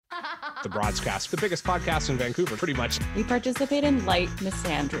The Broadcast, the biggest podcast in Vancouver, pretty much. We participate in light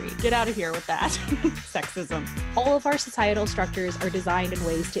misandry. Get out of here with that. Sexism. All of our societal structures are designed in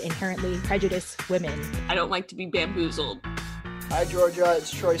ways to inherently prejudice women. I don't like to be bamboozled. Hi, Georgia.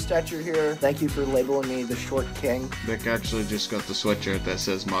 It's Troy Stetcher here. Thank you for labeling me the short king. Vic actually just got the sweatshirt that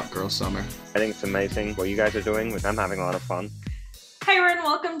says Mock Girl Summer. I think it's amazing what you guys are doing. I'm having a lot of fun. Hi, everyone.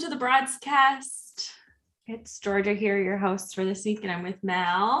 Welcome to the Broadcast. It's Georgia here, your host for this week, and I'm with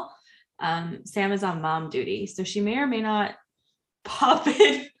Mal. Sam is on mom duty, so she may or may not pop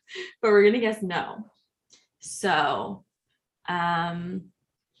in, but we're going to guess no. So,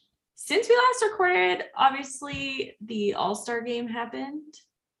 since we last recorded, obviously the All-Star game happened,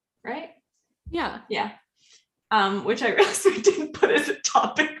 right? Yeah. Which I realized we didn't put as a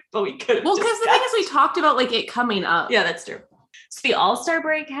topic, but we could have. Well, because the thing is, we talked about like it coming up. Yeah, that's true. So the All-Star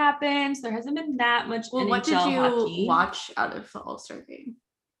break happened. So there hasn't been that much NHL what did you hockey. watch out of the All-Star game?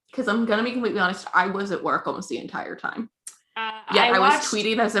 Because I'm gonna be completely honest, I was at work almost the entire time. I was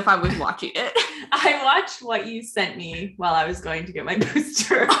tweeting as if I was watching it. I watched what you sent me while I was going to get my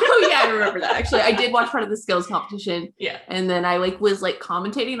booster. Oh yeah, I remember that. Actually, I did watch part of the skills competition. Yeah. And then I was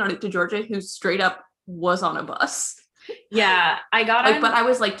commentating on it to Georgia, who straight up was on a bus. Yeah, I got it. But I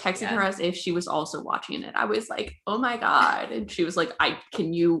was texting her as if she was also watching it. I was like, oh my God. And she was like,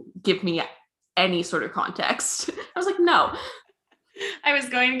 can you give me any sort of context? I was like, no. I was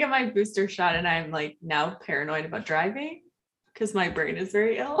going to get my booster shot and I'm now paranoid about driving because my brain is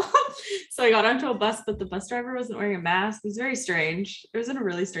very ill. So I got onto a bus, but the bus driver wasn't wearing a mask. It was very strange. It was in a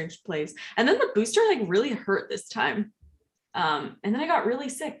really strange place. And then the booster really hurt this time. And then I got really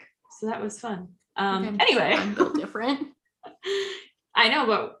sick. So that was fun. Anyway. I'm built different. I know,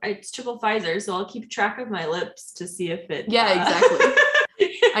 but it's triple Pfizer, so I'll keep track of my lips to see if it. Yeah, exactly.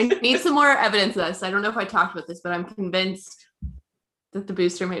 I need some more evidence of this. I don't know if I talked about this, but I'm convinced that the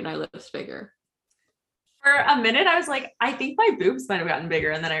booster made my lips bigger. For a minute, I was like, I think my boobs might have gotten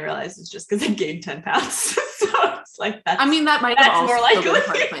bigger, and then I realized it's just because I gained 10 pounds. So it's that might have also more likely been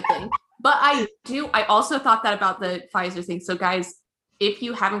part of my thing. But I also thought that about the Pfizer thing. So guys, if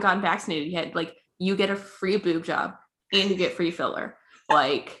you haven't gotten vaccinated yet, you get a free boob job and you get free filler.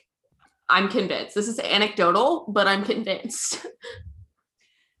 I'm convinced. This is anecdotal, but I'm convinced.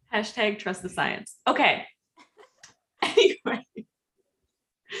 Hashtag trust the science. Okay. Anyway.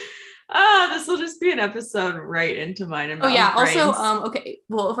 This will just be an episode right into mine and Mel's brains. Also, okay.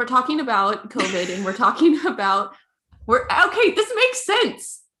 Well, if we're talking about COVID and we're talking about this makes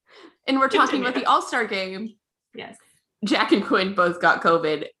sense. And we're talking about the All-Star game. Yes. Jack and Quinn both got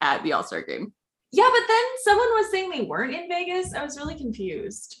COVID at the All-Star game. Yeah, but then someone was saying they weren't in Vegas. I was really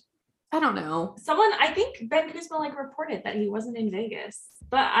confused. I don't know. I think Ben Kuzma reported that he wasn't in Vegas,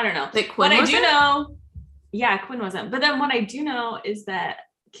 but I don't know. That Quinn wasn't? I do know, yeah, Quinn wasn't. But then what I do know is that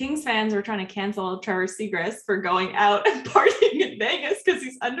Kings fans were trying to cancel Trevor Seagrass for going out and partying in Vegas because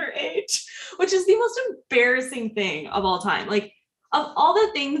he's underage, which is the most embarrassing thing of all time. Of all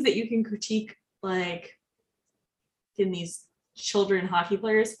the things that you can critique, in these children hockey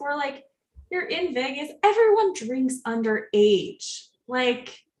players for, you're in Vegas, everyone drinks underage. I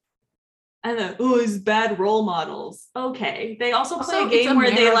don't know, it's bad role models. Okay. They also play a game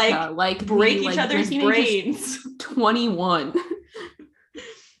where America. they break each other's brains. 21.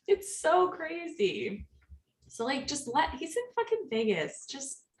 It's so crazy. So he's in fucking Vegas.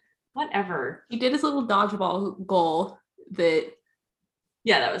 Just whatever. He did his little dodgeball goal that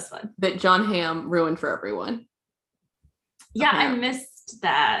was fun. That John Hamm ruined for everyone. Yeah, I missed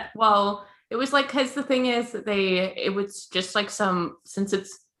that. Well, it was because the thing is that it was just since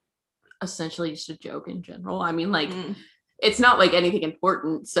it's essentially just a joke in general. I mean, it's not anything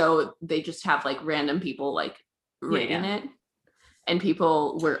important. So they just have random people rating it. And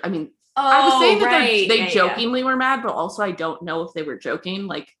people were, I was saying that they jokingly were mad, but also I don't know if they were joking.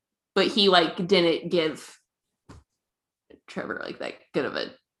 But he didn't give Trevor that good of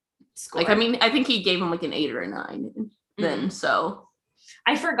a score. I think he gave him an 8 or a 9 then. So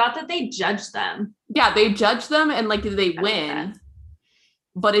I forgot that they judged them. Yeah, they judged them and did they win?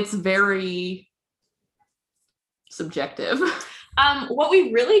 But it's very subjective. What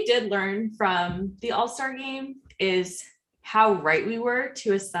we really did learn from the All-Star game is how right we were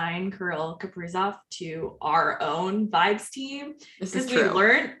to assign Kirill Kaprizov to our own Vibes team. Because we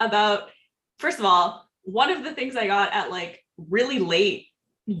learned about, first of all, one of the things I got at really late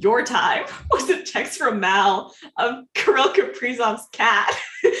your time was a text from Mal of Kirill Kaprizov's cat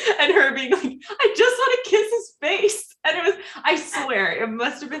and her being like, I just want to kiss his face. And it was, I swear, it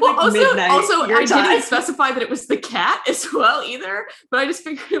must have been midnight. Also, your I time. didn't specify that it was the cat as well either, but I just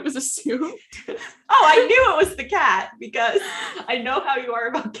figured it was assumed. I knew it was the cat because I know how you are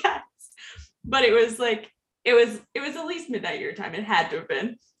about cats. But it was like, it was at least midnight your time. It had to have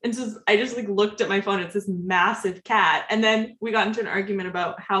been. And so I just like looked at my phone. It's this massive cat. And then we got into an argument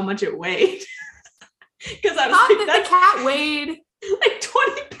about how much it weighed. Because I was like, the cat weighed like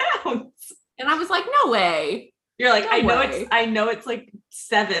 20 pounds. And I was like, no way. You're like, No I know it's like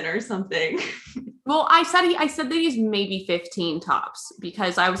 7 or something. Well, I said that he's maybe 15 tops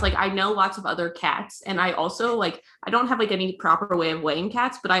because I was like, I know lots of other cats. And I also like, I don't have like any proper way of weighing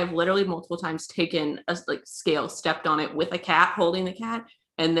cats, but I have literally multiple times taken a like scale, stepped on it with a cat, holding the cat,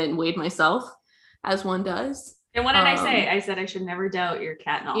 and then weighed myself as one does. And what did I say? I said I should never doubt your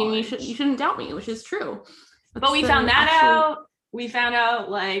cat knowledge. And you shouldn't doubt me, which is true. But we found that out. We found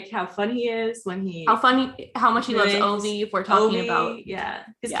out like how fun he is when he how much he loves Ovi. If we're talking about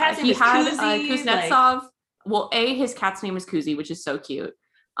his cat's name is Kuznetsov. Well, his cat's name is Kuzi, which is so cute.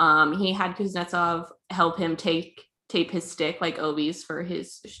 He had Kuznetsov help him tape his stick like Ovi's for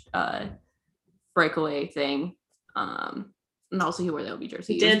his breakaway thing. And also he wore the Ovi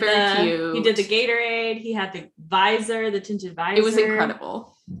jersey. It was very cute. He did the Gatorade. He had the visor, the tinted visor. It was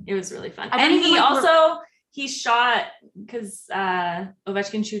incredible. It was really fun. And he also he shot because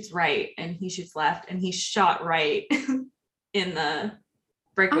Ovechkin shoots right and he shoots left, and he shot right in the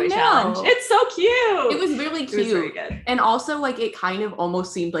breakaway challenge. It's so cute. It was really cute. It was very good. And also like it kind of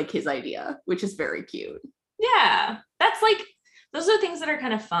almost seemed like his idea, which is very cute. Yeah. That's like, those are things that are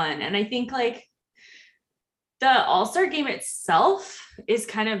kind of fun. And I think like the All-Star game itself is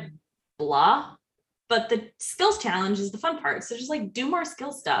kind of blah, but the skills challenge is the fun part. So just like do more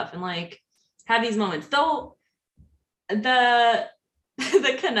skill stuff and like have these moments. Though the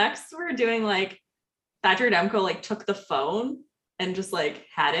Canucks were doing like Thatcher Demko like took the phone and just like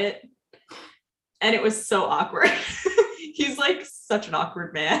had it, and it was so awkward. He's like such an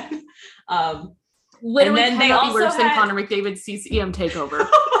awkward man. Literally and then cannot be worse than Connor McDavid's CCM takeover.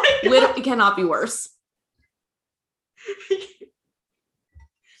 Oh Literally cannot be worse.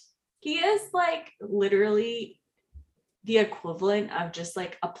 He is like literally the equivalent of just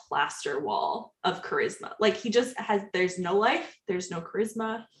like a plaster wall of charisma. Like he just has, there's no life, there's no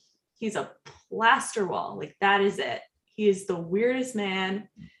charisma. He's a plaster wall. Like that is it. He is the weirdest man.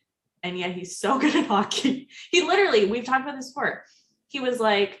 And yet he's so good at hockey. He literally, we've talked about this before. He was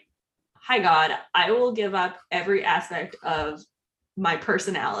like, hi God, I will give up every aspect of my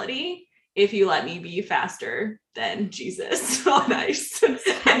personality if you let me be faster than Jesus on ice.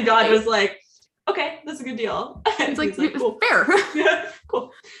 And God was like, okay, that's a good deal. And it's like cool. Fair. Yeah,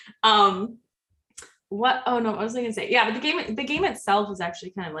 cool. What? Oh no, what was I gonna say? Yeah, but the game itself is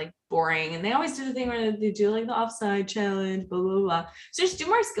actually kind of like boring, and they always do the thing where they do like the offside challenge, blah blah blah. So just do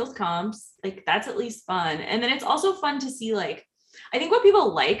more skills comps. Like that's at least fun, and then it's also fun to see like. I think what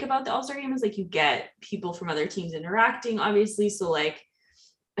people like about the All-Star game is like you get people from other teams interacting, obviously. So like,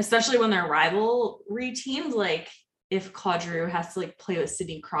 especially when they're rivalry teams, like if Claude Giroux has to like play with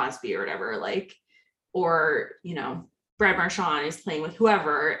Sidney Crosby or whatever, like, or, you know, Brad Marchand is playing with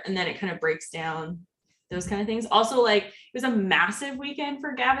whoever, and then it kind of breaks down those kind of things. Also, like it was a massive weekend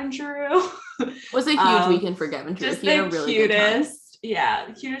for Gavin Giroux. It was a huge weekend for Gavin Giroux. Just the really cutest,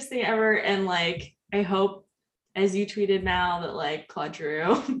 the cutest thing ever. And like, I hope, as you tweeted now, that like Claude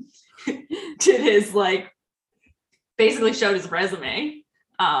Giroux did his like basically showed his resume,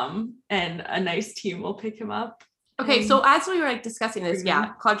 and a nice team will pick him up. Okay, so as we were like discussing this,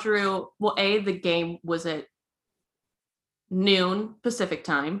 Claude Giroux, well, the game was at noon Pacific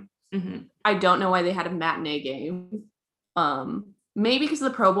time. Mm-hmm. I don't know why they had a matinee game. Maybe because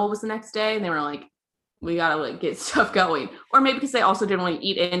the Pro Bowl was the next day and they were like, we gotta like get stuff going, or maybe because they also didn't want to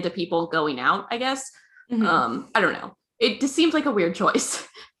eat into people going out, I guess. Mm-hmm. I don't know. It just seems like a weird choice.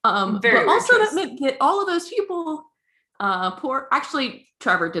 Very but also choice. That meant that all of those people, actually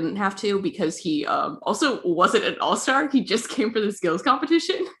Trevor didn't have to because he also wasn't an all-star. He just came for the skills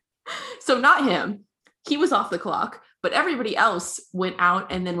competition. So not him. He was off the clock, but everybody else went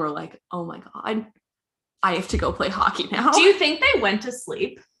out and then were like, oh my God, I have to go play hockey now. Do you think they went to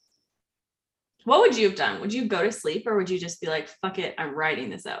sleep? What would you have done? Would you go to sleep, or would you just be like, fuck it, I'm writing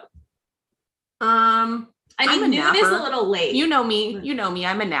this out? I mean, noon is a little late. You know me.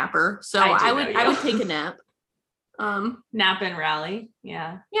 I'm a napper, so I would take a nap. Nap and rally.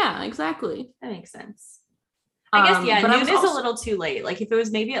 Yeah, exactly. That makes sense. I guess noon is also a little too late. Like if it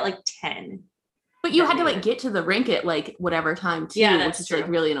was maybe at like 10, But you had to like get to the rink at like whatever time too, which is like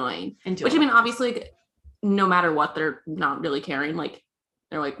really annoying. Which I mean, obviously, no matter what, they're not really caring. Like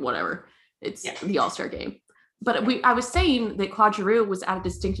they're like, whatever. It's the All-Star game. But I was saying that Claude Giroux was at a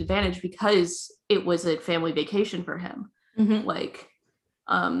distinct advantage because it was a family vacation for him. Like,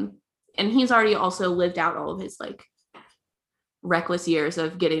 and he's already also lived out all of his like reckless years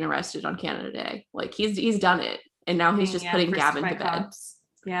of getting arrested on Canada Day. Like he's done it, and now he's just putting Gavin to bed.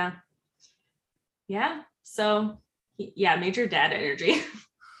 Yeah. So major dad energy,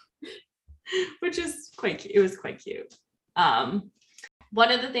 which is quite cute. It was quite cute.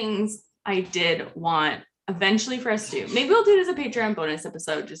 One of the things I did want eventually for us to do, maybe we'll do it as a Patreon bonus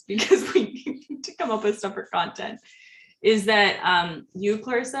episode just because we need to come up with stuff for content, is that you,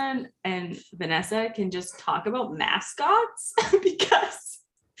 Clarissa, and Vanessa can just talk about mascots because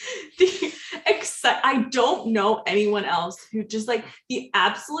I don't know anyone else who just like the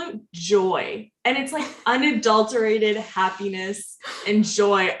absolute joy, and it's like unadulterated happiness and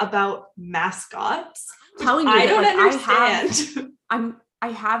joy about mascots. Telling you I that, don't understand. I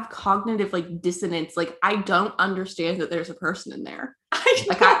have cognitive like dissonance. Like I don't understand that there's a person in there.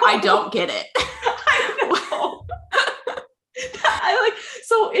 I don't get it. I know.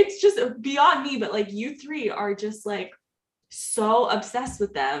 So it's just beyond me, but like you three are just like so obsessed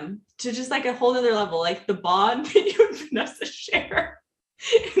with them to just like a whole other level, like the bond that you and Vanessa share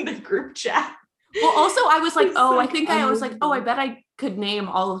in the group chat. Well, also I was like, I bet I could name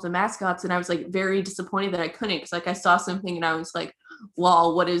all of the mascots, and I was like very disappointed that I couldn't, because like I saw something and I was like,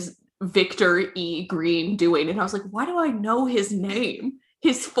 lol, what is Victor E. Green doing? And I was like, why do I know his name?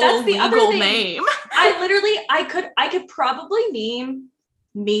 His full legal name. I could probably name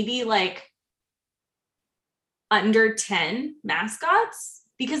maybe like under 10 mascots,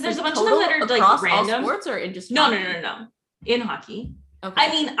 because there's like a bunch of them that are like random. All sports or in just no, in hockey. Okay.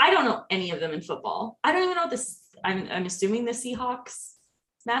 I mean, I don't know any of them in football. I don't even know what this. I'm assuming the Seahawks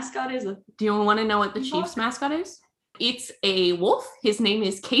mascot is. Do you want to know what the Chiefs mascot is? It's a wolf. His name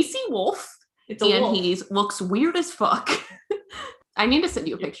is Casey Wolf. He looks weird as fuck. I need to send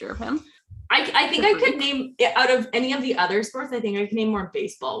you a picture of him. I think I could name, out of any of the other sports, I think I can name more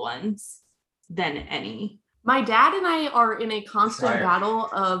baseball ones than any. My dad and I are in a constant battle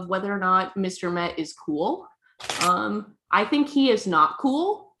of whether or not Mr. Met is cool. I think he is not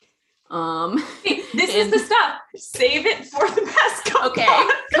cool. This is the stuff. Save it for the mascot. Okay,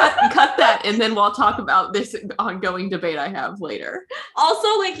 cut that, and then we'll talk about this ongoing debate I have later.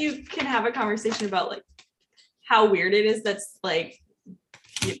 Also, like you can have a conversation about like how weird it is that's like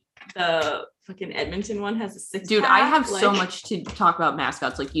the fucking Edmonton one has a 6 Dude, I have so much to talk about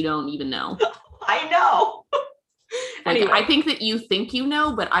mascots, like you don't even know. I know. Anyway. I think that you think you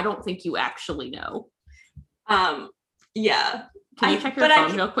know, but I don't think you actually know. Yeah. Can you check your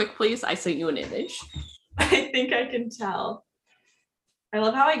phone real quick, please? I sent you an image. I think I can tell. I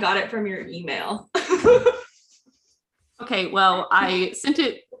love how I got it from your email. Okay, well, I sent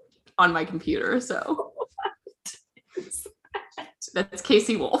it on my computer, so. That's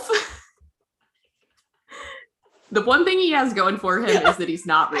Casey Wolf. The one thing he has going for him is that he's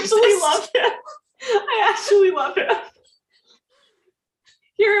not racist. I actually love him.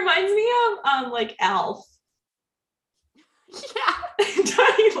 He reminds me of like Alf. Yeah.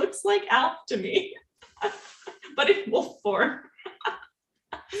 He looks like Alf to me. But in wolf form.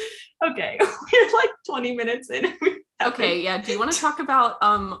 Okay. We're like 20 minutes in. Okay, yeah. Do you want to talk about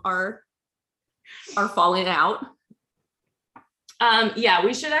our falling out? Yeah,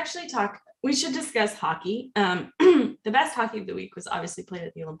 we should actually discuss hockey. The best hockey of the week was obviously played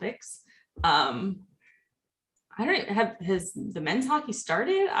at the Olympics. I don't has the men's hockey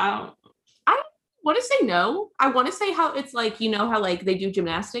started? I want to say no. I want to say how it's like, you know how like they do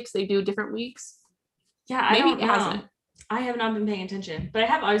gymnastics, they do different weeks. Yeah, maybe it hasn't. I have not been paying attention, but I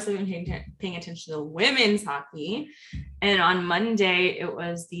have obviously been paying attention to the women's hockey. And on Monday, it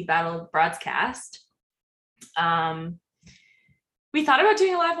was the Battle broadcast. We thought about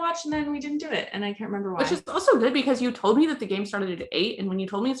doing a live watch and then we didn't do it. And I can't remember why. Which is also good because you told me that the game started at 8. And when you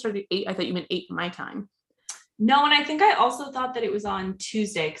told me it started at 8, I thought you meant 8 my time. No, and I think I also thought that it was on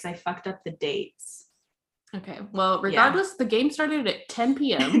Tuesday because I fucked up the dates. Okay. Well, regardless, the game started at 10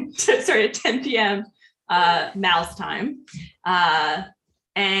 p.m. Sorry, at 10 p.m. Mal's time.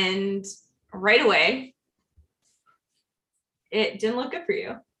 And right away, it didn't look good for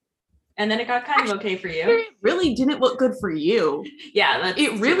you. And then it got kind of okay for you. It really didn't look good for you. Yeah,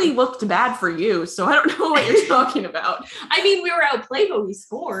 it really looked bad for you. So I don't know what you're talking about. I mean, we were outplayed, but we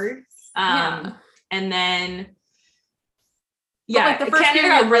scored. And then, like the first Canada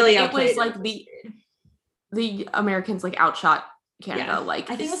period, really outplayed. It was like the Americans like outshot Canada, like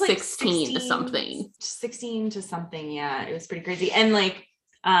I think it was 16 to something. 16 to something. Yeah, it was pretty crazy. And like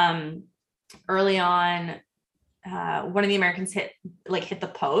early on, one of the Americans hit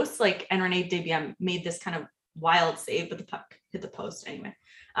the post, like, and Renee Debian made this kind of wild save, but the puck hit the post anyway.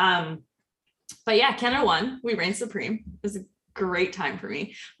 But yeah, Canada won. We reigned supreme. It was a great time for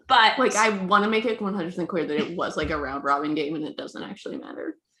me. But like, I want to make it 100% clear that it was like a round robin game and it doesn't actually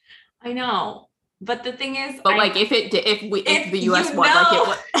matter. I know. But the thing is, but like if the US won, like it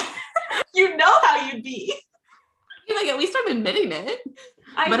was you know how you'd be. Like, at least I'm admitting it.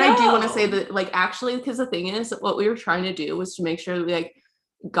 I do want to say that, like, actually, because the thing is, what we were trying to do was to make sure we like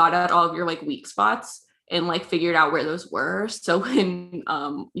got out all of your like weak spots and like figured out where those were. So when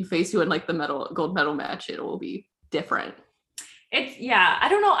you face you in like the gold medal match, it will be different. It's I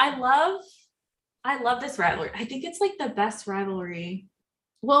don't know. I love this rivalry. I think it's like the best rivalry.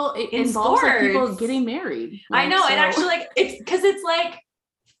 Well, it involves like people getting married. Like, I know. So. It actually like it's because it's like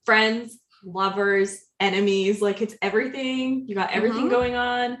friends, lovers, enemies, like it's everything. You got everything going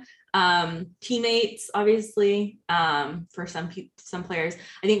on. Teammates, obviously, for some players.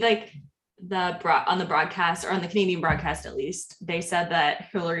 I think like on the broadcast, or on the Canadian broadcast at least, they said that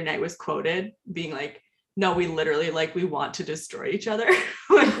Hilary Knight was quoted being like, no, we literally like we want to destroy each other.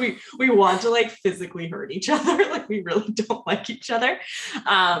 Like we want to like physically hurt each other. Like we really don't like each other.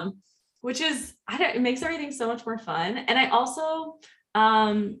 Which is it makes everything so much more fun. And I also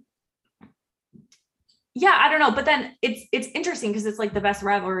I don't know, but then it's interesting because it's like the best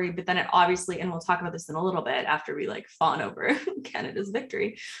rivalry, but then it obviously, and we'll talk about this in a little bit after we like fawn over Canada's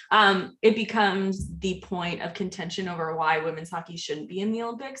victory, it becomes the point of contention over why women's hockey shouldn't be in the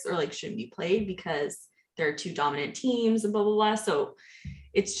Olympics or like shouldn't be played because there are two dominant teams and blah blah blah. So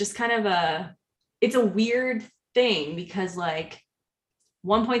it's just kind of it's a weird thing because like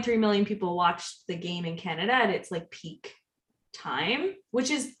 1.3 million people watched the game in Canada at its like peak time,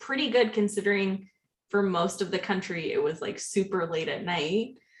 which is pretty good considering for most of the country it was like super late at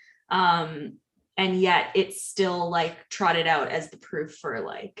night, and yet it's still like trotted out as the proof for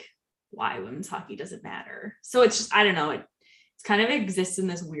like why women's hockey doesn't matter. So it's just, I don't know, it's kind of exists in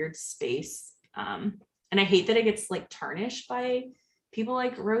this weird space, and I hate that it gets like tarnished by people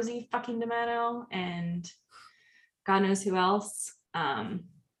like Rosie fucking D'Amato and God knows who else. But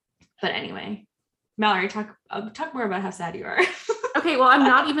anyway, Mallory, talk more about how sad you are. Okay, well, I'm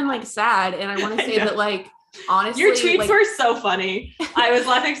not even like sad, and I want to say that like honestly, your tweets like, were so funny. I was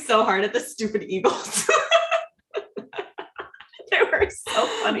laughing so hard at the stupid Eagles. They were so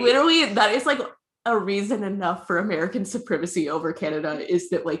funny. Literally, that is like a reason enough for American supremacy over Canada is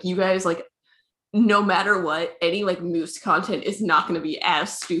that like you guys like no matter what, any like Moose content is not going to be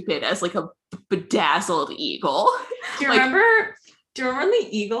as stupid as like a bedazzled eagle. Do you remember when the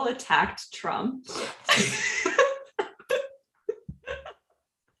eagle attacked Trump?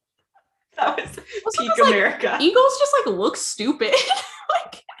 That was peak America. Like, eagles just like look stupid.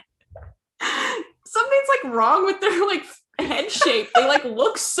 Like something's like wrong with their like head shape. They like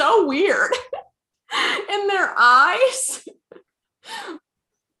look so weird. And their eyes,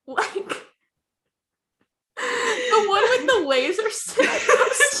 like the one with the laser sight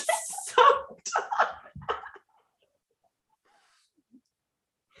was so dumb.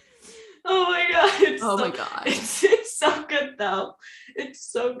 Oh my god! My god! It's so good though. It's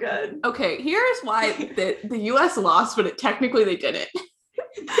so good. Okay, here's why the U.S. lost, but technically they didn't.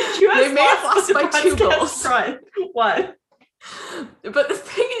 They may have lost by 2 goals. What? But the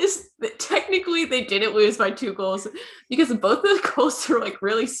thing is that technically they didn't lose by 2 goals because both the goals are like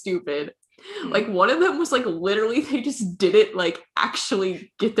really stupid. Like one of them was like literally they just didn't like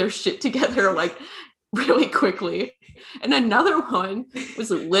actually get their shit together like really quickly. And another one was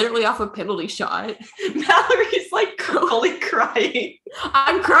literally off a penalty shot. Mallory's like fully crying.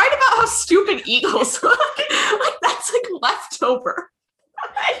 I'm crying about how stupid Eagles look. Like that's like leftover.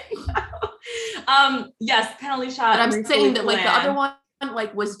 I know. Yes, penalty shot. And I'm saying that like the other one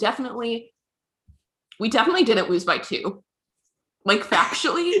like was definitely, we definitely didn't lose by 2. Like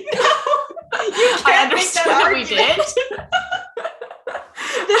factually. I understand that we did.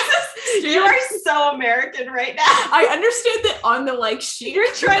 You are so American right now. I understand that on the like sheet,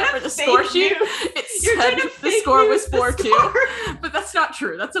 you're trying to the score sheet, it said the score was 4-2, but that's not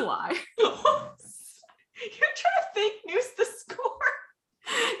true. That's a lie. You're trying to fake news the score.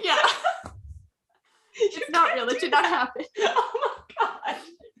 Yeah. It's not real. It did not happen. Oh my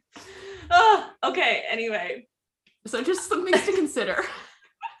god. Okay. Anyway, so just some things to consider.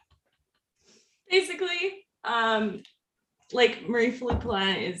 Basically, like Marie-Philippe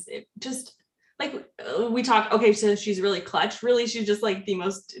Poulin is just like we talk. Okay, so she's really clutch. Really, she's just like the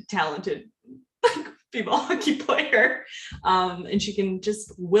most talented like female hockey player. And she can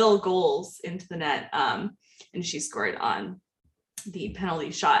just will goals into the net. And she scored on the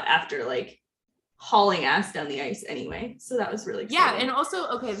penalty shot after like hauling ass down the ice anyway. So that was really exciting. Yeah, and also,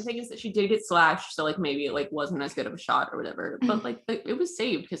 okay, the thing is that she did get slashed, so like maybe it like wasn't as good of a shot or whatever, but like it was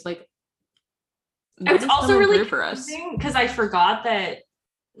saved because like it's also really confusing because I forgot that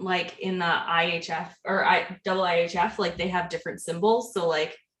like in the IHF or double IHF, like they have different symbols. So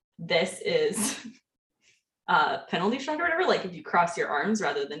like this is penalty shot or whatever, like if you cross your arms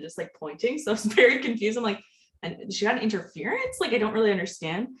rather than just like pointing. So it's very confused. I'm like, and she got an interference? Like I don't really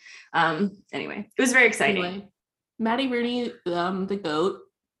understand. Anyway, it was very exciting. Anyway, Maddie Rooney, the GOAT,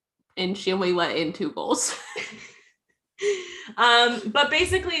 and she only let in 2 goals. But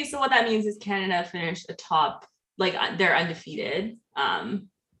basically, so what that means is Canada finished atop, like they're undefeated.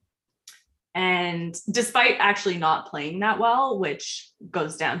 And despite actually not playing that well, which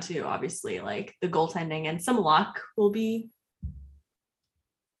goes down to obviously like the goaltending and some luck, we'll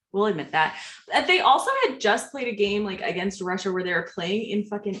admit that. They also had just played a game like against Russia where they were playing in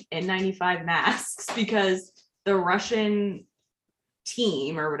fucking N95 masks because the Russian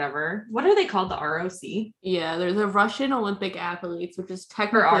team or whatever, what are they called? The ROC? Yeah, they're the Russian Olympic athletes, which is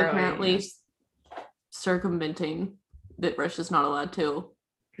technically apparently circumventing that Russia's not allowed to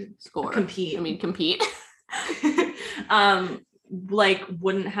compete. Like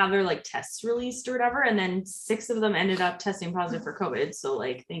wouldn't have their like tests released or whatever, and then 6 of them ended up testing positive for COVID. So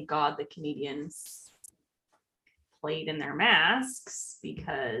like thank God the Canadians played in their masks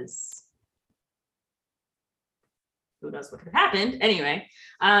because who knows what could have happened. Anyway,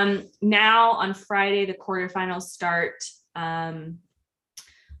 now on Friday the quarterfinals start. I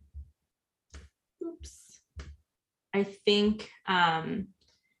think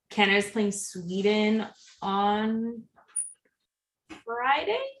Canada's playing Sweden on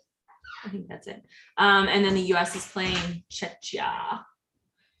Friday. I think that's it. And then the US is playing Czechia.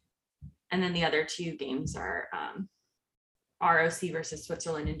 And then the other 2 games are ROC versus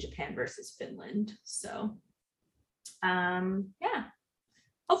Switzerland and Japan versus Finland. So yeah.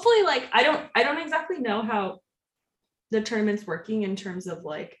 Hopefully like I don't exactly know how the tournament's working in terms of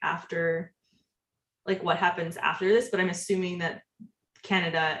like after like what happens after this, but I'm assuming that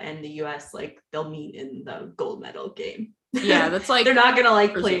Canada and the US like they'll meet in the gold medal game. Yeah, that's like they're not gonna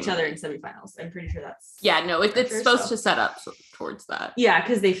like play each other in semifinals. I'm pretty sure that's it's supposed to set up towards that. Yeah,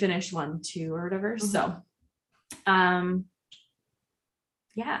 because they finished 1-2 or whatever. Mm-hmm. So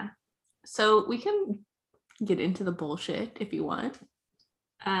yeah. So we can get into the bullshit if you want.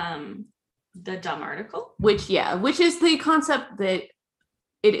 The dumb article. Which is the concept that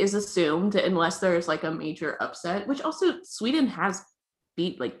it is assumed unless there's like a major upset, which also Sweden has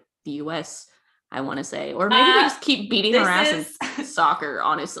beat like the US, I want to say, or maybe they just keep beating our ass in soccer.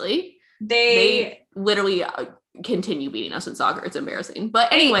 Honestly, they literally continue beating us in soccer. It's embarrassing.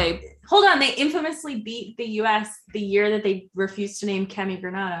 But anyway, hold on. They infamously beat the US the year that they refused to name Cammi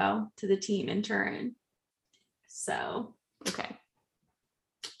Granato to the team in Turin. So okay.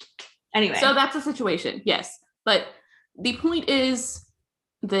 Anyway, so that's the situation. Yes, but the point is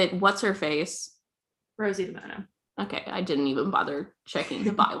that what's her face? Rosie DiMaggio. Okay, I didn't even bother checking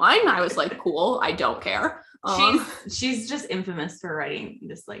the byline. I was like, cool, I don't care. She's just infamous for writing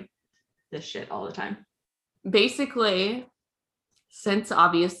this shit all the time. Basically, since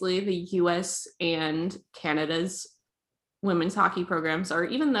obviously the US and Canada's women's hockey programs are,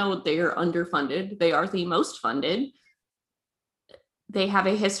 even though they are underfunded, they are the most funded. They have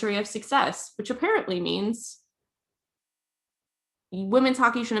a history of success, which apparently means women's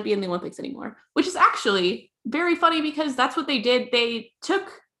hockey shouldn't be in the Olympics anymore, which is actually very funny because that's what they did. They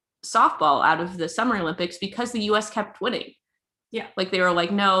took softball out of the Summer Olympics because the US kept winning. Yeah. Like they were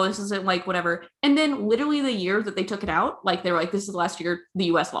like, no, this isn't like whatever. And then literally the year that they took it out, like they were like, this is the last year the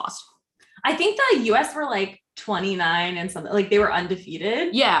US lost. I think the US were like 29 and something, like they were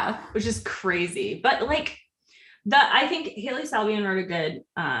undefeated. Yeah. Which is crazy. But like I think Haley Salvian wrote a good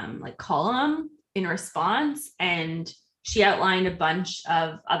like column in response, and she outlined a bunch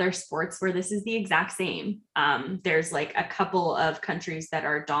of other sports where this is the exact same. There's like a couple of countries that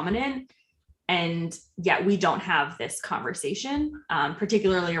are dominant, and yet we don't have this conversation,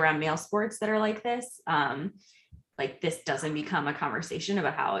 particularly around male sports that are like this. Like this doesn't become a conversation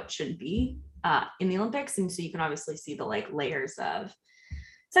about how it should be in the Olympics. And so you can obviously see the like layers of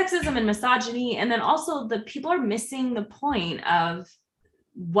sexism and misogyny. And then also the people are missing the point of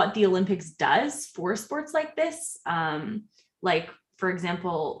what the Olympics does for sports like this. Like, for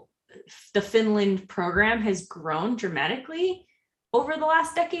example, the Finland program has grown dramatically over the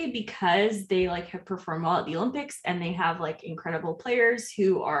last decade because they like have performed well at the Olympics and they have like incredible players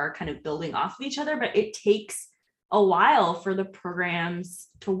who are kind of building off of each other, but it takes a while for the programs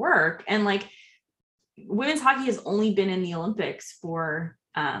to work. And like women's hockey has only been in the Olympics for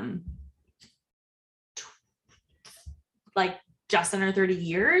like just under 30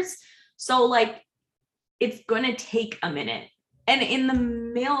 years. So like it's going to take a minute. And in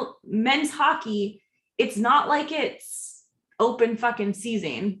the men's hockey, it's not like it's open fucking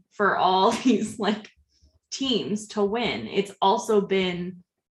season for all these like teams to win. It's also been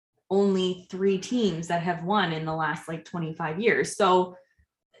only 3 teams that have won in the last like 25 years. So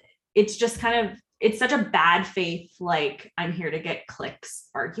it's just kind of, it's such a bad faith, like I'm here to get clicks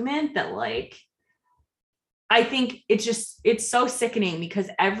argument that like, I think it's so sickening because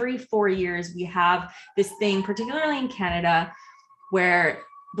every 4 years we have this thing, particularly in Canada, where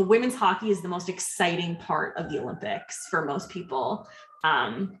the women's hockey is the most exciting part of the Olympics for most people,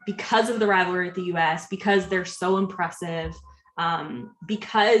 because of the rivalry with the US, because they're so impressive,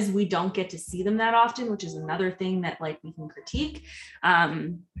 because we don't get to see them that often, which is another thing that like we can critique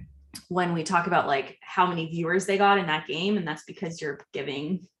when we talk about like how many viewers they got in that game. And that's because you're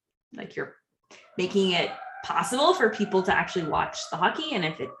making it possible for people to actually watch the hockey. And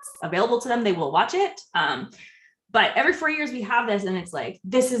if it's available to them, they will watch it. But every 4 years we have this and it's like,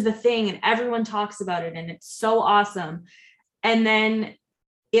 this is the thing and everyone talks about it and it's so awesome. And then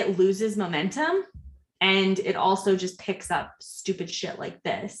it loses momentum and it also just picks up stupid shit like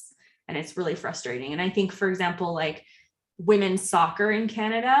this. And it's really frustrating. And I think, for example, like women's soccer in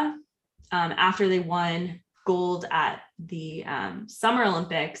Canada, after they won gold at the Summer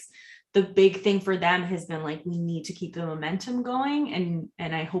Olympics, the big thing for them has been like, we need to keep the momentum going.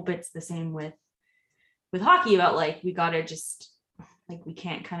 And I hope it's the same with hockey about like, we got to just like, we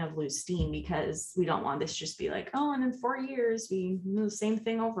can't kind of lose steam because we don't want this just be like, oh, and in 4 years we do the same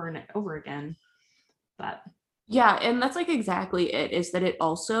thing over and over again. But yeah, and that's like exactly it, is that it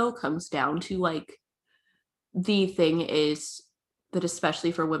also comes down to like, the thing is that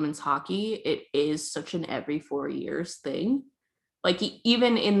especially for women's hockey, it is such an every 4 years thing. Like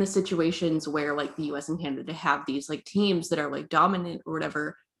even in the situations where like the US and Canada have these like teams that are like dominant or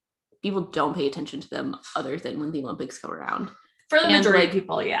whatever, people don't pay attention to them other than when the Olympics come around. For the majority like, of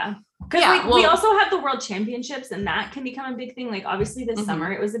people, yeah. Because we also have the World Championships and that can become a big thing. Like obviously this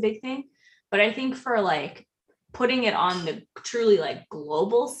summer it was a big thing, but I think for like putting it on the truly like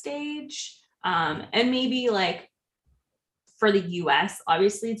global stage, and maybe like for the US,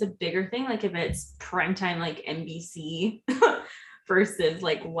 obviously it's a bigger thing. Like if it's primetime like NBC versus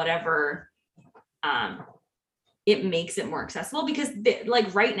like whatever, it makes it more accessible because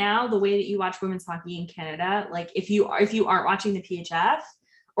like right now, the way that you watch women's hockey in Canada, like if you aren't watching the PHF,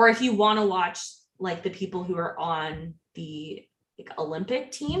 or if you want to watch like the people who are on the like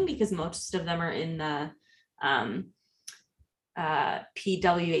Olympic team, because most of them are in the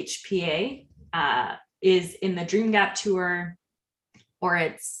PWHPA, is in the Dream Gap Tour, or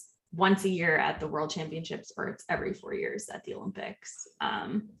it's once a year at the World Championships, or it's every 4 years at the Olympics.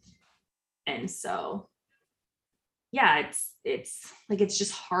 And so, yeah, it's like, it's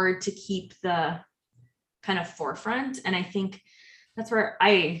just hard to keep the kind of forefront. And I think that's where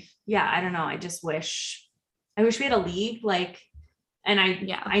I don't know. I wish we had a league like, and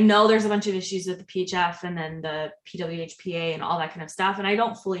I know there's a bunch of issues with the PHF and then the PWHPA and all that kind of stuff. And I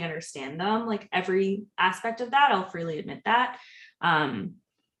don't fully understand them, like every aspect of that. I'll freely admit that.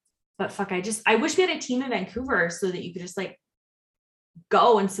 But fuck, I wish we had a team in Vancouver so that you could just like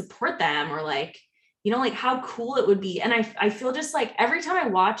go and support them, or like, you know, like how cool it would be. And I feel just like every time I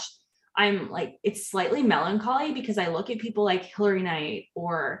watch, I'm like, it's slightly melancholy because I look at people like Hilary Knight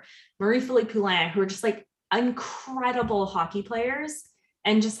or Marie-Philippe Poulin, who are just like incredible hockey players,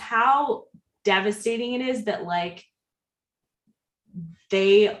 and just how devastating it is that like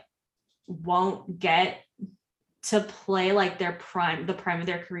they won't get to play like the prime of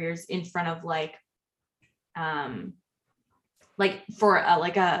their careers in front of like for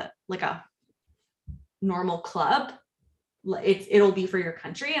a normal club. It'll be for your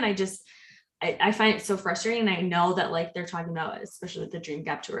country. And I find it so frustrating. And I know that like they're talking about, especially with the Dream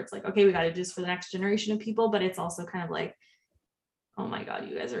Gap Tour, it's like, okay, we got to do this for the next generation of people, but it's also kind of like, oh my God,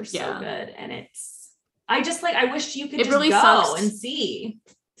 you guys are so good. And I wish you could just really go and see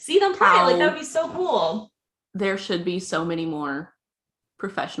them play. Like that would be so cool. There should be so many more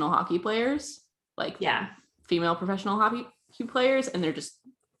professional hockey players, like female professional hockey players, and there just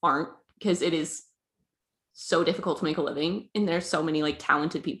aren't, because it is so difficult to make a living, and there's so many like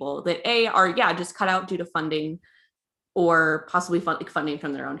talented people that are just cut out due to funding, or possibly funding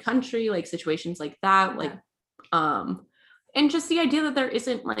from their own country, like situations like that. Like And just the idea that there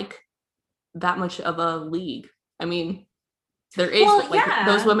isn't like that much of a league. I mean, there is, Well, but, like, yeah.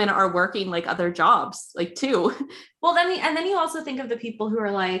 those women are working like other jobs, like too. Well, then you also think of the people who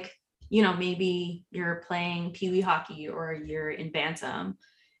are like, you know, maybe you're playing Pee Wee hockey or you're in Bantam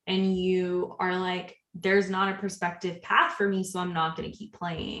and you are like, there's not a prospective path for me, so I'm not going to keep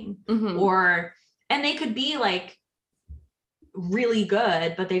playing. Mhm. And they could be like really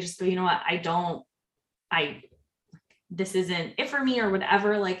good, but they just go, you know what, this isn't it for me or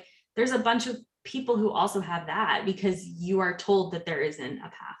whatever. Like there's a bunch of people who also have that because you are told that there isn't a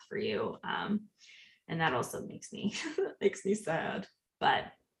path for you. And that also makes me sad. But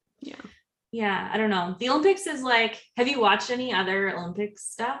yeah, I don't know. The Olympics is like, have you watched any other Olympic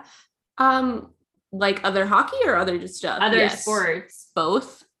stuff? Like other hockey or other just stuff? Other sports?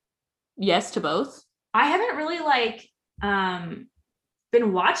 Both. Yes to both. I haven't really like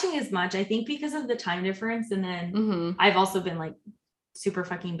been watching as much, I think because of the time difference. And then I've also been like super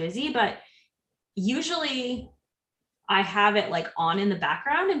fucking busy, but usually I have it like on in the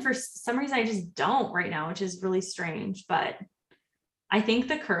background. And for some reason I just don't right now, which is really strange. But I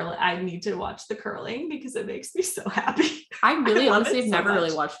think I need to watch the curling because it makes me so happy. I really honestly have never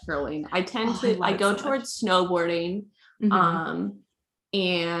really watched curling. I go towards snowboarding.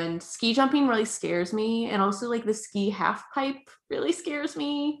 And ski jumping really scares me. And also like the ski half pipe really scares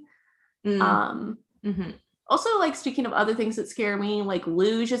me. Also, like, speaking of other things that scare me, like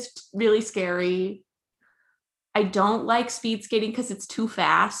luge is really scary. I don't like speed skating because it's too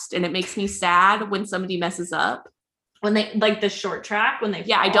fast and it makes me sad when somebody messes up. When they like the short track, when they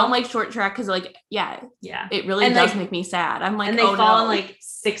fall. I don't like short track because like it really does make me sad. I'm like, and they fall and like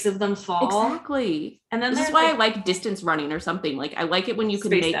 6 of them fall. Exactly. And then this is why I like distance running or something. Like I like it when you can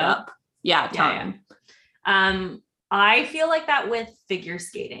make up time. I feel like that with figure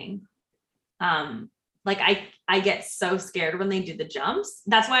skating. Like I get so scared when they do the jumps.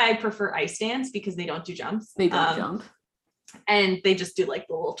 That's why I prefer ice dance because they don't do jumps. They don't jump. And they just do like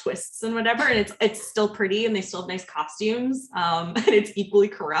the little twists and whatever. And it's still pretty and they still have nice costumes. And it's equally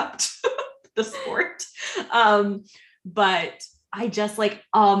corrupt, the sport. But I just like,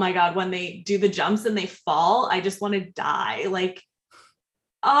 oh my God, when they do the jumps and they fall, I just want to die. Like,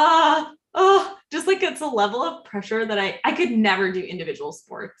 just like it's a level of pressure that I could never do individual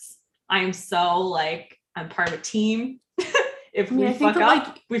sports. I am so like, I'm part of a team. If we fuck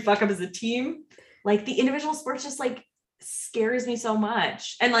up, we fuck up as a team. Like the individual sports just like scares me so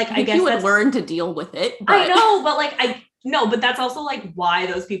much. And like, I guess you would learn to deal with it. But... I know, but like, but that's also like why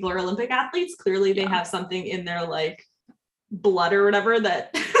those people are Olympic athletes. Clearly they have something in their like blood or whatever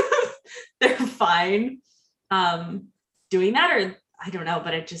that they're fine doing that, or I don't know,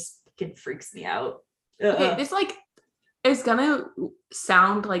 but it freaks me out. Okay, this like is gonna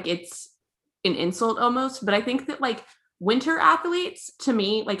sound like it's an insult almost, but I think that like winter athletes to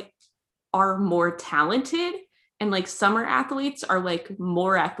me like are more talented and like summer athletes are like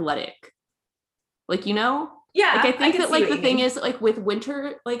more athletic. Like, you know? Yeah. Like I think that like the thing is like with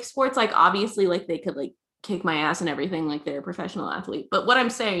winter like sports, like obviously like they could like kick my ass and everything, like they're a professional athlete. But what I'm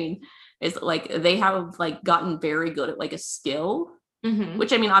saying is like they have like gotten very good at like a skill,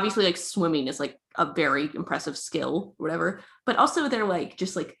 which I mean, obviously like swimming is like a very impressive skill, whatever. But also they're like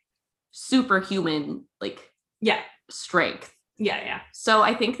just like superhuman, like strength. Yeah. So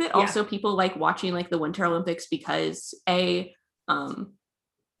I think that also people like watching like the Winter Olympics because you're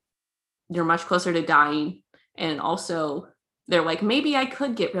much closer to dying. And also they're like, maybe I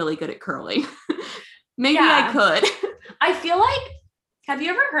could get really good at curling. Maybe I could. I feel like, have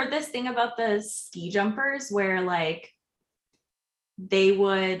you ever heard this thing about the ski jumpers where like they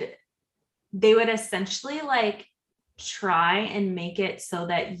would essentially like try and make it so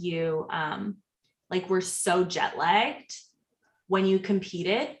that you like were so jet lagged when you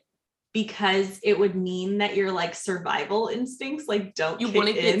competed because it would mean that your like survival instincts like don't you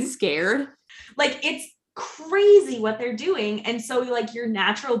wouldn't get scared. Like it's crazy what they're doing, and so like your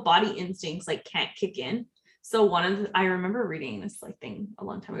natural body instincts like can't kick in. So I remember reading this like thing a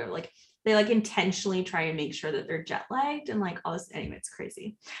long time ago, like they like intentionally try and make sure that they're jet lagged and like all this. Anyway, it's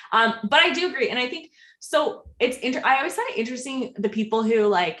crazy. But I do agree, and I think so. I always find it interesting the people who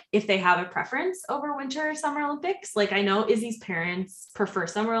like if they have a preference over winter or summer Olympics. Like I know Izzy's parents prefer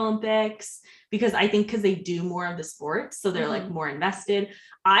summer Olympics because they do more of the sports, so they're like more invested.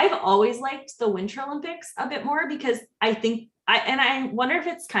 I've always liked the Winter Olympics a bit more because I think I wonder if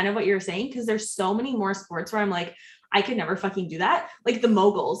it's kind of what you're saying because there's so many more sports where I'm like, I could never fucking do that. Like the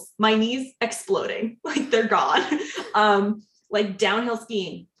moguls, my knees exploding, like they're gone. Like downhill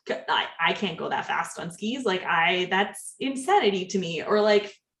skiing, I can't go that fast on skis. Like that's insanity to me. Or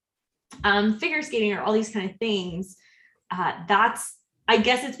like figure skating or all these kind of things. I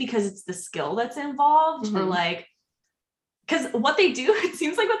guess it's because it's the skill that's involved, or like, because what they do, it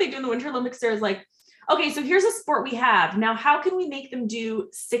seems like what they do in the Winter Olympics there is like, okay, so here's a sport we have. Now, how can we make them do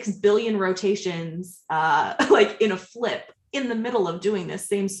 6 billion rotations, like in a flip in the middle of doing this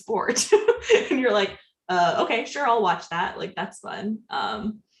same sport? And you're like, okay, sure, I'll watch that. Like, that's fun.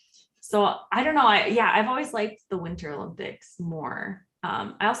 So I don't know. I've always liked the Winter Olympics more.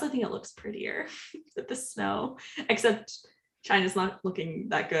 I also think it looks prettier with the snow, except China's not looking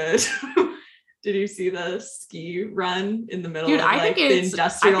that good. Did you see the ski run in the middle of like the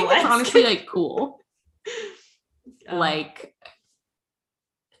industrial? I think it's honestly like cool. Like,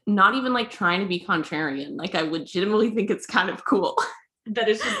 not even like trying to be contrarian. Like, I legitimately think it's kind of cool. That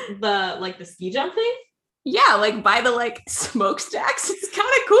it's just the ski jump thing. Yeah, like by the like smokestacks, it's kind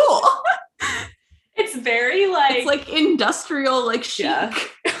of cool. It's very like it's like industrial, like chic. Yeah.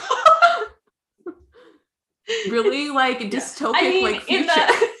 Really like dystopic. I mean, like future.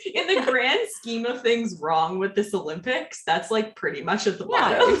 in the grand scheme of things wrong with this Olympics, that's like pretty much at the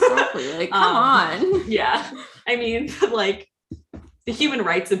bottom. Yeah, exactly. Like, come on. Yeah. I mean, like the human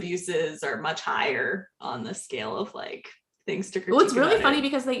rights abuses are much higher on the scale of like things to critique. Well, it's really funny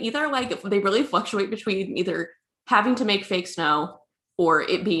because they either like they really fluctuate between either having to make fake snow or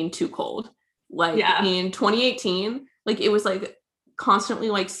it being too cold. Like in 2018, like it was like constantly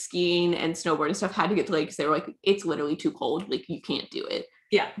like skiing and snowboarding and stuff had to get delayed because they were like, it's literally too cold, like you can't do it.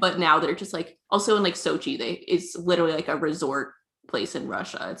 Yeah. But now they're just like, also in like Sochi, it's literally like a resort place in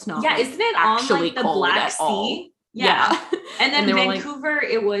Russia. It's not like, isn't it actually on like the Black Sea? Yeah. And then Vancouver,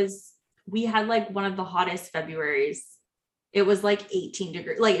 like, we had like one of the hottest Februaries. It was like 18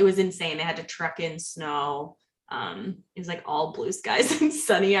 degrees, like it was insane. They had to truck in snow. It was like all blue skies and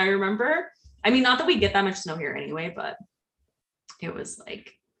sunny, I remember. I mean, not that we get that much snow here anyway, but it was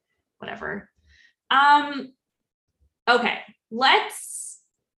like whatever. Okay,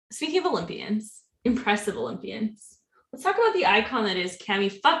 speaking of Olympians, impressive Olympians, let's talk about the icon that is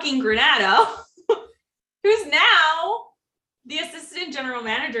Cammi fucking Granato, who's now the assistant general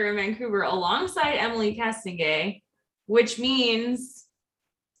manager in Vancouver alongside Emily Castonguay, which means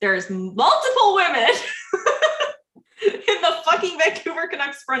there's multiple women in the fucking Vancouver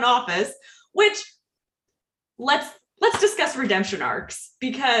Canucks front office, which let's discuss redemption arcs,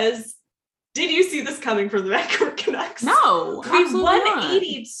 because did you see this coming from the Vancouver Canucks? No, we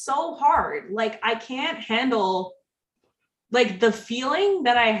 180'd so hard. Like, I can't handle like the feeling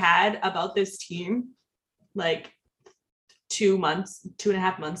that I had about this team like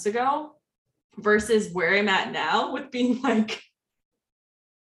 2.5 months ago versus where I'm at now, with being like,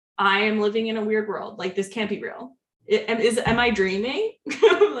 I am living in a weird world. Like, this can't be real. Am I dreaming?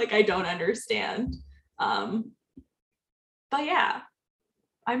 Like, I don't understand. But yeah,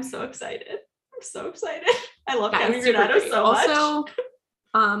 I'm so excited. I love Cammi Granato so much.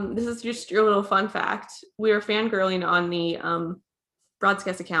 Also, this is just your little fun fact. We were fangirling on the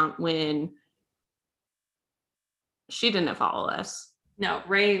broadcast account when she didn't follow us. No,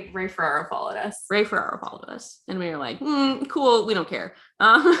 Ray Ferraro followed us. And we were like, cool, we don't care.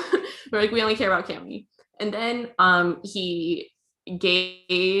 We're like, we only care about Cammi. And then he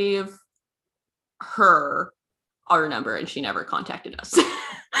gave her our number and she never contacted us.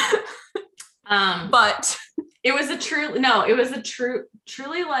 But it was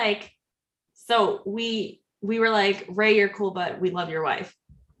truly like, so we were like, Ray, you're cool, but we love your wife.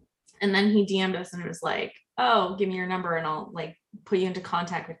 And then he DM'd us and it was like, oh, give me your number and I'll like put you into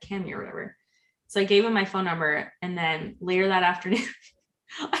contact with Cammi or whatever. So I gave him my phone number, and then later that afternoon,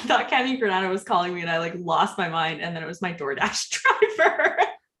 I thought Cammi Granato was calling me and I like lost my mind. And then it was my DoorDash driver.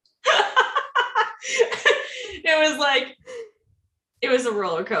 It was a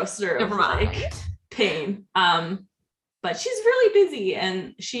roller coaster of like pain. But she's really busy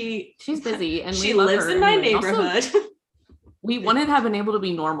and she's busy and she lives in my neighborhood. Also, we wouldn't have been able to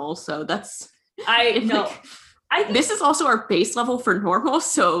be normal. So that's, I know. This is also our base level for normal.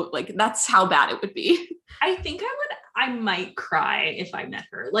 So like, that's how bad it would be. I think I might cry if I met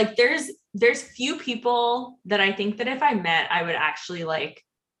her. Like there's few people that I think that if I met, I would actually like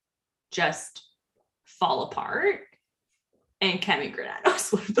just fall apart. And Cammi Granato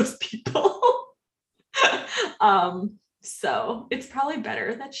is one of those people. So it's probably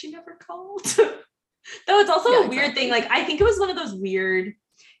better that she never called. Though it's also a weird thing. Like, I think it was one of those weird,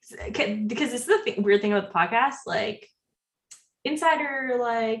 because this is the weird thing about the podcast, like insider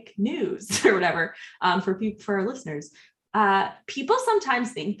like news or whatever, for our listeners. People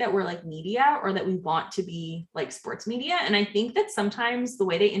sometimes think that we're like media or that we want to be like sports media. And I think that sometimes the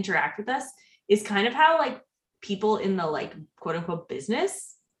way they interact with us is kind of how like people in the like quote unquote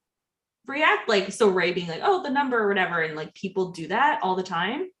business react, like, so Ray being like, oh, the number or whatever, and like people do that all the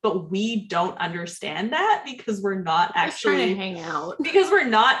time, but we don't understand that because we're not actually trying to hang out, because we're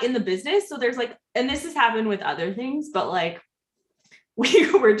not in the business. So there's like, and this has happened with other things, but like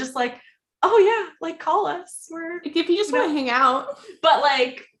we were just like, oh yeah, like call us, we're like, if you just want to hang out. But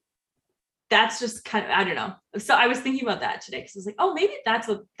like that's just kind of, I don't know. So I was thinking about that today because I was like, oh, maybe that's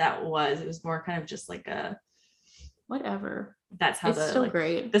what that was. It was more kind of just like a whatever. That's how it's still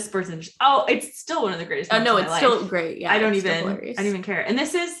great. This person. Oh, it's still one of the greatest. No, it's still great. Yeah, I don't even care. And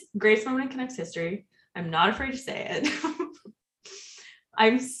this is greatest moment in Canucks history. I'm not afraid to say it.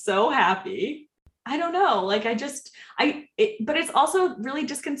 I'm so happy. I don't know. Like but it's also really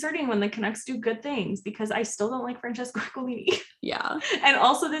disconcerting when the Canucks do good things because I still don't like Francesco Aquilini. Yeah. And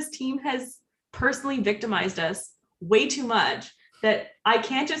also this team has personally victimized us way too much that I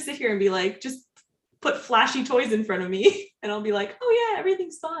can't just sit here and be like, just put flashy toys in front of me and I'll be like, oh yeah,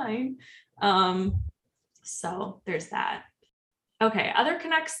 everything's fine. So there's that. Okay, other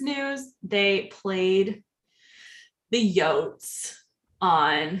Canucks news. They played the Yotes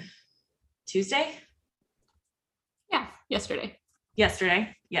on Tuesday. Yeah, yesterday. Yes,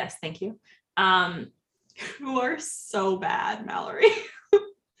 thank you. Who are so bad, Mallory.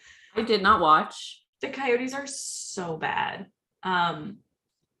 I did not watch. The Coyotes are so bad.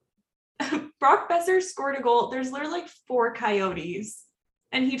 Brock Besser scored a goal. There's literally like 4 Coyotes,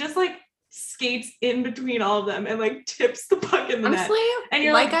 and he just like skates in between all of them and like tips the puck in the net. And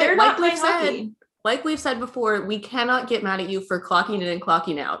you're like they're not playing hockey. Like we've said before, we cannot get mad at you for clocking in and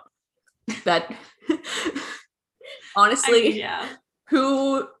clocking out. That honestly, I mean, yeah.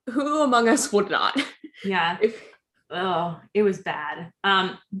 Who among us would not? Yeah. It was bad.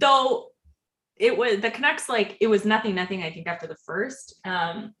 Though it was the Canucks, like it was nothing, I think, after the first.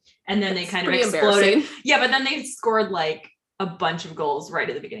 And then they kind of exploded. Yeah, but then they scored like a bunch of goals right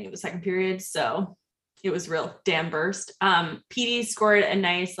at the beginning of the second period. So it was real damn burst. PD scored a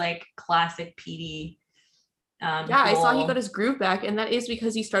nice, like classic PD. Yeah, I saw he got his groove back, and that is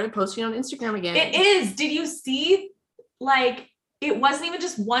because he started posting on Instagram again. It is. Did you see? Like, it wasn't even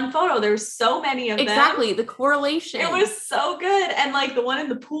just one photo. There's so many of them. Exactly, the correlation. It was so good. And like the one in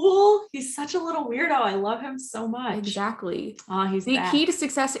the pool, he's such a little weirdo. I love him so much. Exactly. Oh, he's the key to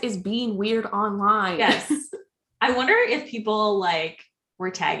success is being weird online. Yes. I wonder if people like were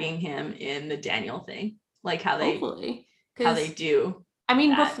tagging him in the Daniel thing, like how they do. I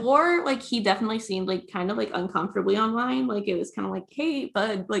mean, before, like, he definitely seemed like kind of like uncomfortably online. Like, it was kind of like, hey,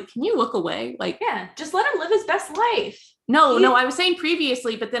 bud, like, can you look away? Like, yeah, just let him live his best life. No, I was saying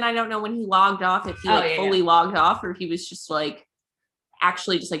previously, but then I don't know when he logged off, if he fully logged off or he was just like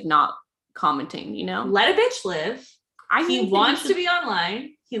actually just like not commenting, you know? Let a bitch live. He wants to be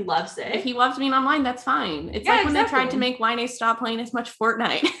online. He loves it. If he loves being online, that's fine. It's like when they tried to make Line stop playing as much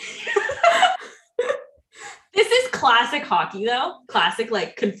Fortnite. This is classic hockey, though. Classic,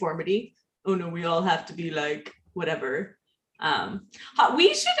 like, conformity. Oh, no, we all have to be, like, whatever.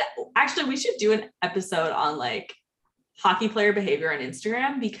 We should do an episode on, like, hockey player behavior on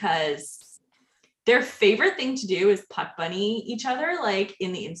Instagram, because their favorite thing to do is puck bunny each other, like,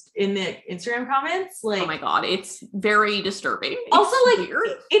 in the Instagram comments. Like, oh, my God. It's very disturbing. Also, like, weird.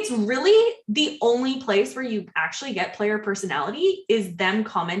 It's really the only place where you actually get player personality is them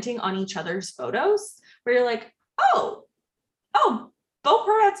commenting on each other's photos. Where you're like, oh, Bo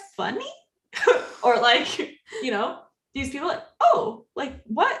Horvat's funny? Or like, you know, these people like, oh, like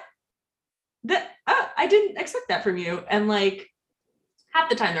what? That I didn't expect that from you. And like half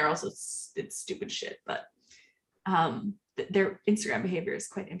the time they're also it's stupid shit, but their Instagram behavior is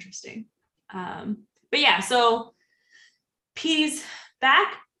quite interesting. But yeah, so Petey's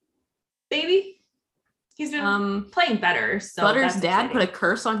back, baby. He's been playing better. So Butter's dad put a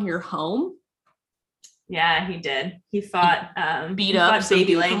curse on your home. Yeah, he did. He fought beat up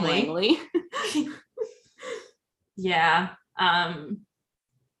baby Langley. Yeah.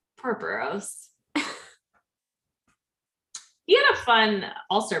 Poor Burrows. He had a fun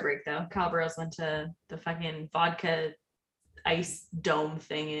All-Star break though. Kyle Burrows went to the fucking vodka ice dome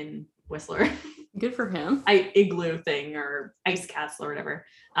thing in Whistler. Good for him. Igloo thing or ice castle or whatever.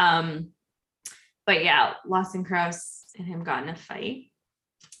 But yeah, Lawson Krause and him got in a fight.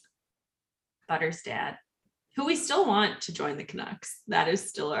 Butter's dad, who we still want to join the Canucks. That is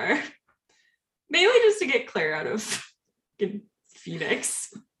still our, mainly just to get Claire out of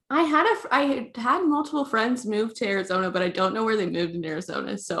Phoenix. I had multiple friends move to Arizona, but I don't know where they moved in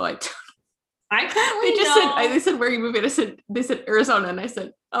Arizona. So they said, where are you moving? They said Arizona. And I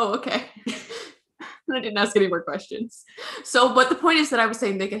said, oh, okay. And I didn't ask any more questions. So, but the point is that I was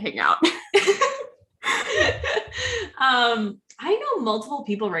saying they could hang out. I know multiple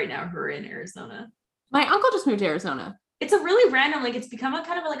people right now who are in Arizona. My uncle just moved to Arizona. It's a really random, like it's become a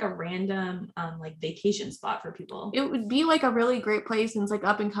kind of like a random like vacation spot for people. It would be like a really great place, and it's like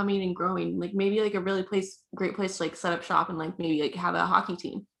up and coming and growing. Like maybe like a really great place to like set up shop and like maybe like have a hockey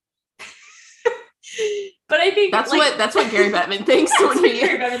team. But I think that's what Gary Bettman thinks when he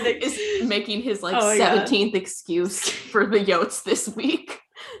is making his like 17th excuse for the Yotes this week.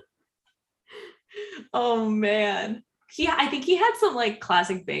 Oh man. I think he had some like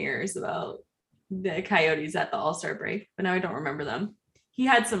classic bangers about the Coyotes at the All-Star break, but now I don't remember them. He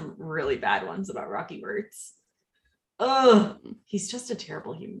had some really bad ones about Rocky Wirtz. Ugh, he's just a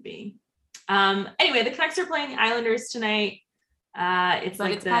terrible human being. Anyway, the Canucks are playing the Islanders tonight. It's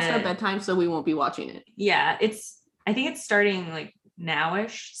past our bedtime, so we won't be watching it. Yeah, I think it's starting like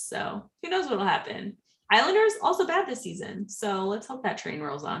nowish, so who knows what'll happen. Islanders also bad this season, so let's hope that train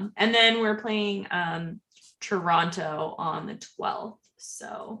rolls on. And then we're playing Toronto on the 12th,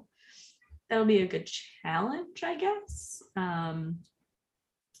 so that'll be a good challenge, I guess.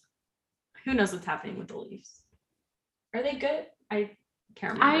 Who knows what's happening with the Leafs? Are they good? I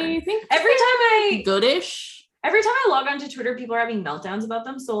can't remember. I think goodish. Every time I log onto Twitter, people are having meltdowns about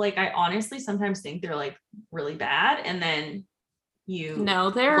them. So like, I honestly sometimes think they're like really bad, and then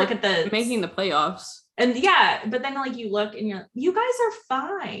they're look at making the playoffs. And yeah, but then like you look and you guys are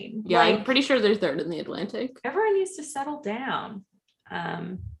fine. Yeah, like, I'm pretty sure they're third in the Atlantic. Everyone needs to settle down.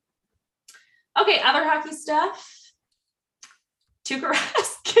 Okay, other hockey stuff. Tuukka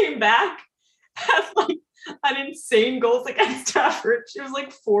Rask came back, had like an insane goals against average. It was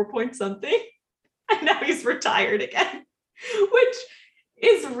like 4 point something. And now he's retired again, which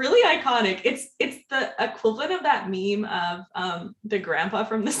is really iconic. It's the equivalent of that meme of the grandpa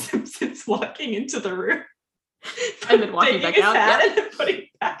from The Simpsons walking into the room and then walking back out, and then putting it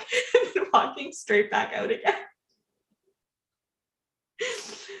back, and then walking straight back out again.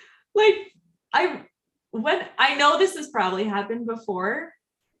 Like I know this has probably happened before.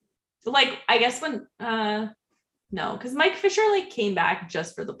 Like I guess when no, because Mike Fisher like came back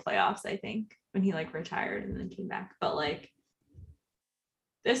just for the playoffs, I think, when he like retired and then came back. But like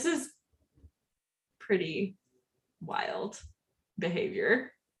this is pretty wild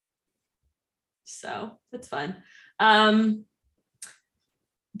behavior. So it's fun.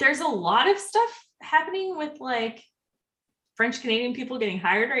 There's a lot of stuff happening with like French Canadian people getting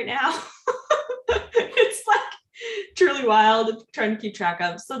hired right now. It's like truly wild, trying to keep track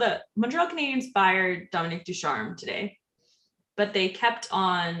of. So the Montreal Canadiens fired Dominique Ducharme today, but they kept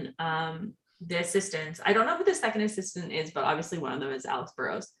on the assistants. I don't know who the second assistant is, but obviously one of them is Alex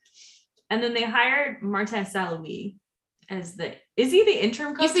Burrows. And then they hired Martin St-Louis as is he the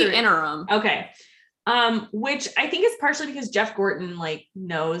interim coach? He's the interim. Okay. Which I think is partially because Jeff Gorton like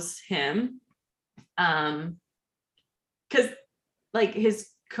knows him. Because like his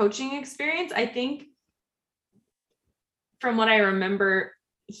coaching experience, I think from what I remember,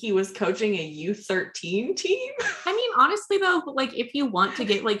 he was coaching a U13 team. I mean, honestly though, like if you want to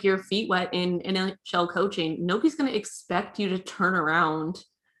get like your feet wet in NHL coaching, nobody's going to expect you to turn around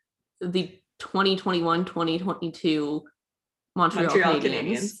the 2021-2022 Montreal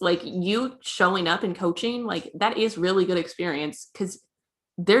Canadiens. Like you showing up and coaching, like that is really good experience because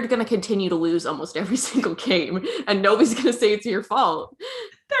they're going to continue to lose almost every single game and nobody's going to say it's your fault.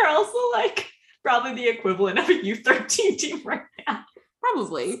 They're also like probably the equivalent of a U13 team right now.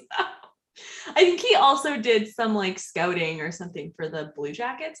 Probably. So, I think he also did some like scouting or something for the Blue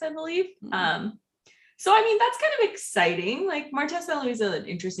Jackets, I believe. Mm-hmm. So I mean that's kind of exciting. Like Martin St-Louis is an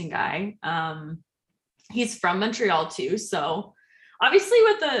interesting guy. He's from Montreal too, so obviously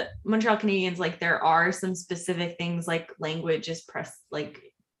with the Montreal Canadiens, like there are some specific things like language is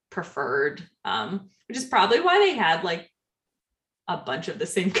preferred, which is probably why they had like a bunch of the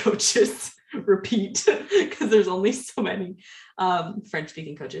same coaches repeat because there's only so many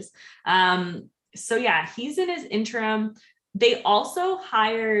French-speaking coaches. So yeah, he's in his interim. They also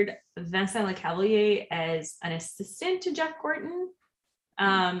hired Vincent Lecavalier as an assistant to Jeff Gorton.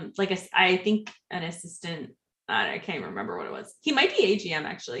 I think an assistant, I can't remember what it was. He might be AGM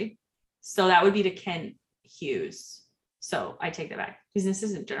actually. So that would be to Ken Hughes. So I take that back. He's an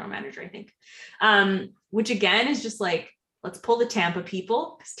assistant general manager, I think. Which again is just like, let's pull the Tampa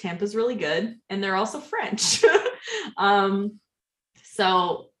people because Tampa's really good. And they're also French.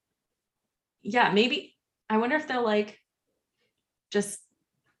 So yeah, maybe, I wonder if they'll like, just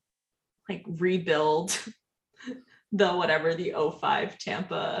like rebuild the 05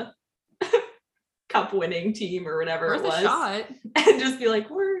 Tampa Cup winning team or whatever it was. Shot. And just be like,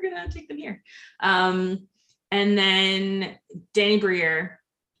 we're gonna take them here. And then Danny Briere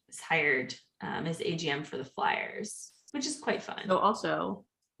is hired as AGM for the Flyers. which is quite fun. So also,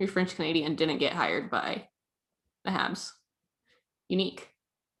 your French Canadian didn't get hired by the Habs. Unique.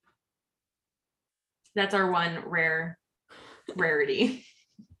 That's our one rarity.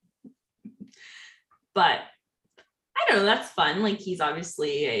 But I don't know, that's fun. Like, he's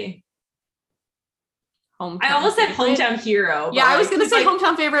obviously a Hometown I almost said favorite. hometown hero. Yeah, I was like, gonna say like,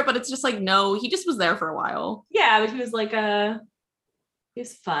 hometown favorite, but it's just like, no, he just was there for a while. Yeah, but he was like he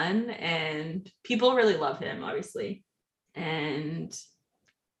was fun, and people really love him, obviously. And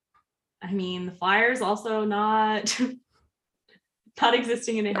I mean, the Flyers also not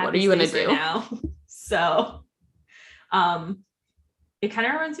existing in a happy What are you gonna space do right now. So it kind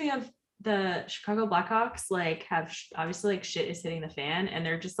of reminds me of the Chicago Blackhawks, like, have obviously, like, shit is hitting the fan, and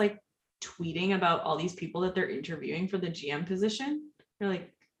they're just like tweeting about all these people that they're interviewing for the GM position. They're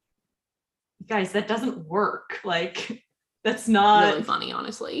like, guys, that doesn't work. Like, that's not Really funny,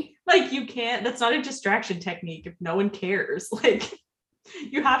 honestly. like, you can't, that's not a distraction technique if no one cares. Like,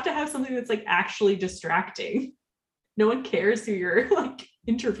 you have to have something that's like actually distracting. No one cares who you're like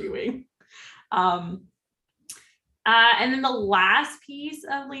interviewing. And then the last piece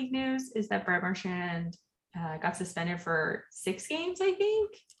of league news is that Brad Marchand got suspended for 6 games, I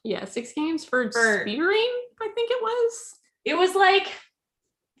think. Yeah, 6 games for spearing, I think it was. It was like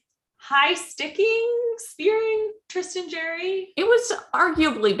high sticking, spearing Tristan Jerry. It was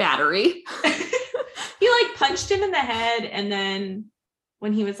arguably battery. He like punched him in the head, and then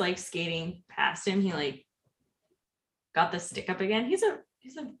when he was like skating past him, he like got the stick up again. He's a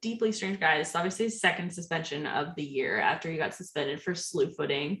deeply strange guy. This is obviously his 2nd suspension of the year after he got suspended for slew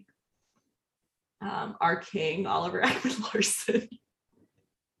footing our king, Oliver Ekman-Larsson.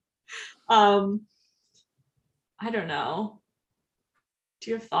 I don't know.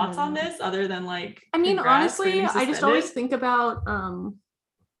 Do you have thoughts on this other than like, I mean, congrats for honestly, getting I just suspended? always think about 1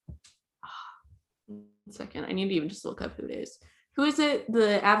 second, I need to even just look up who it is. Who is it?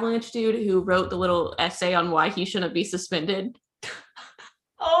 The Avalanche dude who wrote the little essay on why he shouldn't be suspended?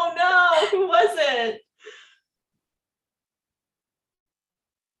 Oh no, who was it?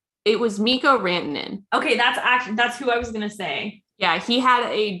 It was Mikko Rantanen. Okay, that's who I was gonna say. Yeah, he had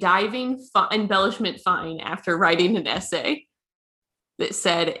a diving embellishment fine after writing an essay that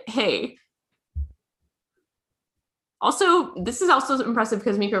said, hey. Also, this is also impressive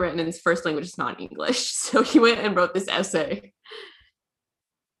because Mikko Rantanen's first language is not English. So he went and wrote this essay.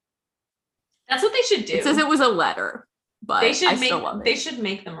 That's what they should do. It says it was a letter, but they should I still love it. They should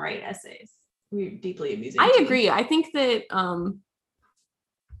make them write essays. We're deeply amusing. I team. agree. I think that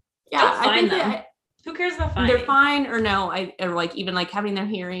yeah, Don't I fine think them. that Who cares about finding? they're fine or no, or like even like having their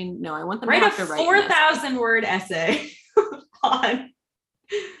hearing. No, I want them Write to a have to write 4,000 word essay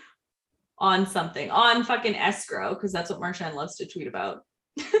on something, on fucking escrow, because that's what Marchand loves to tweet about.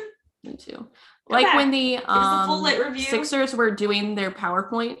 Me too. Like back. when the a full lit review. Sixers were doing their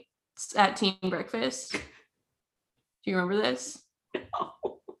PowerPoint at team breakfast. Do you remember this?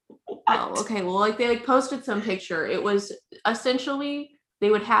 Oh, okay. Well, like they like posted some picture. It was essentially they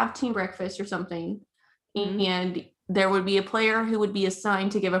would have team breakfast or something, and there would be a player who would be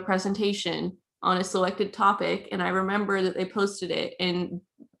assigned to give a presentation on a selected topic. And I remember that they posted it, and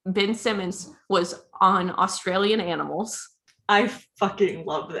Ben Simmons was on Australian animals. I fucking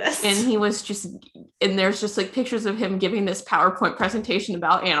love this. And he was just, and there's just like pictures of him giving this PowerPoint presentation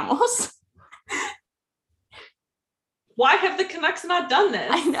about animals. Why have the Canucks not done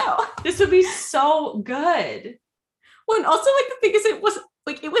this? I know. This would be so good. Well, and also like the thing is, it was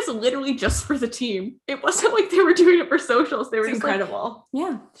literally just for the team. It wasn't like they were doing it for socials. They were It's just incredible. like,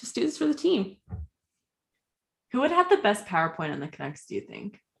 yeah, just do this for the team. Who would have the best PowerPoint on the Canucks, do you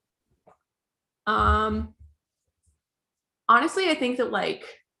think? Honestly, I think that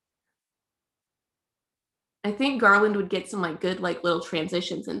I think Garland would get some like good like little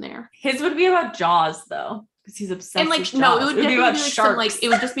transitions in there. His would be about Jaws though, because he's obsessed And like with no, Jaws. it would be definitely about be like sharks. some, like it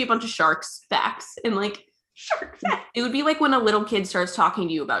would just be a bunch of sharks facts and like Shark facts. it would be like when a little kid starts talking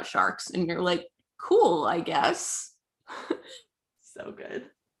to you about sharks and you're like, cool, I guess. So good.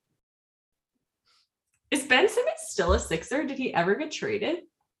 Is Ben Simmons still a Sixer? Did he ever get traded?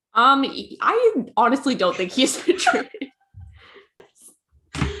 I honestly don't think he's been traded.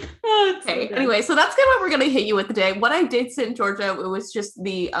 Oh, it's so Okay, good. anyway, so that's kind of what we're going to hit you with today. What I did send Georgia, it was just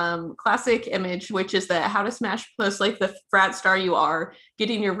the classic image, which is the how to smash plus like the frat star you are,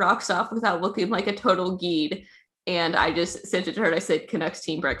 getting your rocks off without looking like a total geed. And I just sent it to her and I said, Canucks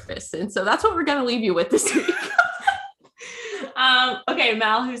team breakfast. And so that's what we're going to leave you with this week. Okay,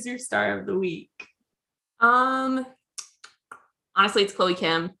 Mal, who's your star of the week? Honestly, it's Chloe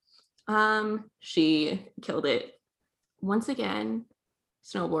Kim. She killed it once again,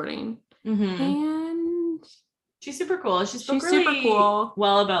 snowboarding. Mm-hmm. And She's super cool. She's She's really super cool.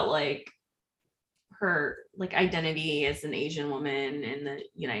 well about like her like identity as an Asian woman in the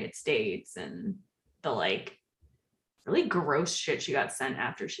United States and the like really gross shit she got sent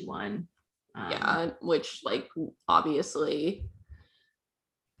after she won. Yeah, which like obviously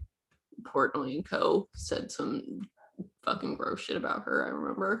Portnoy & Co. said some fucking gross shit about her, I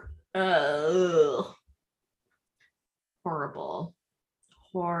remember. Horrible.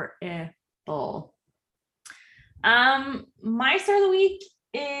 My star of the week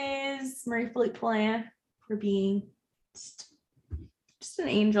is Marie-Philippe Poulin for being just an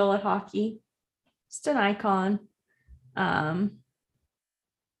angel at hockey, just an icon. We're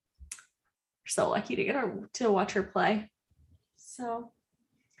so lucky to get to watch her play. So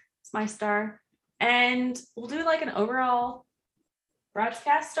it's my star. And we'll do like an overall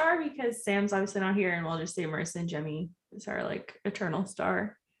broadcast star because Sam's obviously not here, and we'll just say Marissa and Jemmy is our like eternal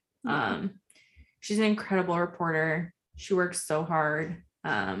star. She's an incredible reporter. She works so hard.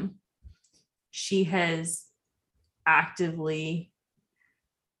 She has actively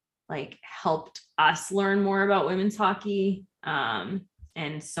like helped us learn more about women's hockey and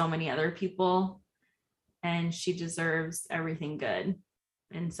so many other people, and she deserves everything good.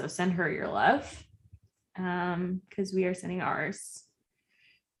 And so send her your love because we are sending ours.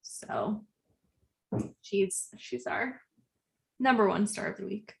 So she's our number one star of the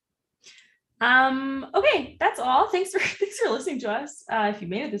week. Okay, that's all. Thanks for listening to us. If you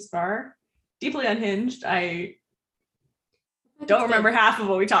made it this far, deeply unhinged. I don't remember half of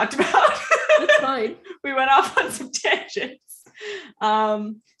what we talked about. It's fine. We went off on some tangents.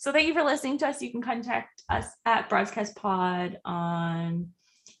 So thank you for listening to us. You can contact us at Broadcast Pod on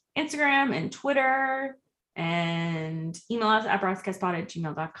Instagram and Twitter, and email us at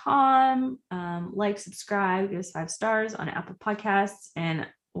broadcastpod@gmail.com. Like, subscribe, give us 5 stars on Apple Podcasts and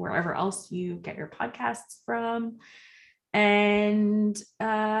wherever else you get your podcasts from. And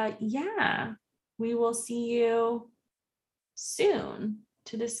yeah, we will see you soon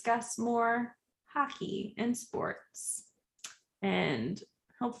to discuss more hockey and sports, and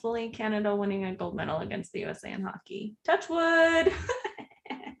hopefully Canada winning a gold medal against the USA in hockey. Touch wood.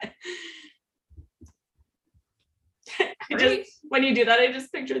 When you do that, I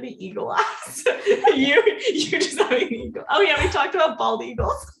just picture the eagle eyes. you just having the eagle. Oh yeah, we talked about bald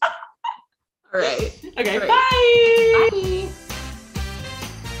eagles. All right. Okay, All right. bye. Bye.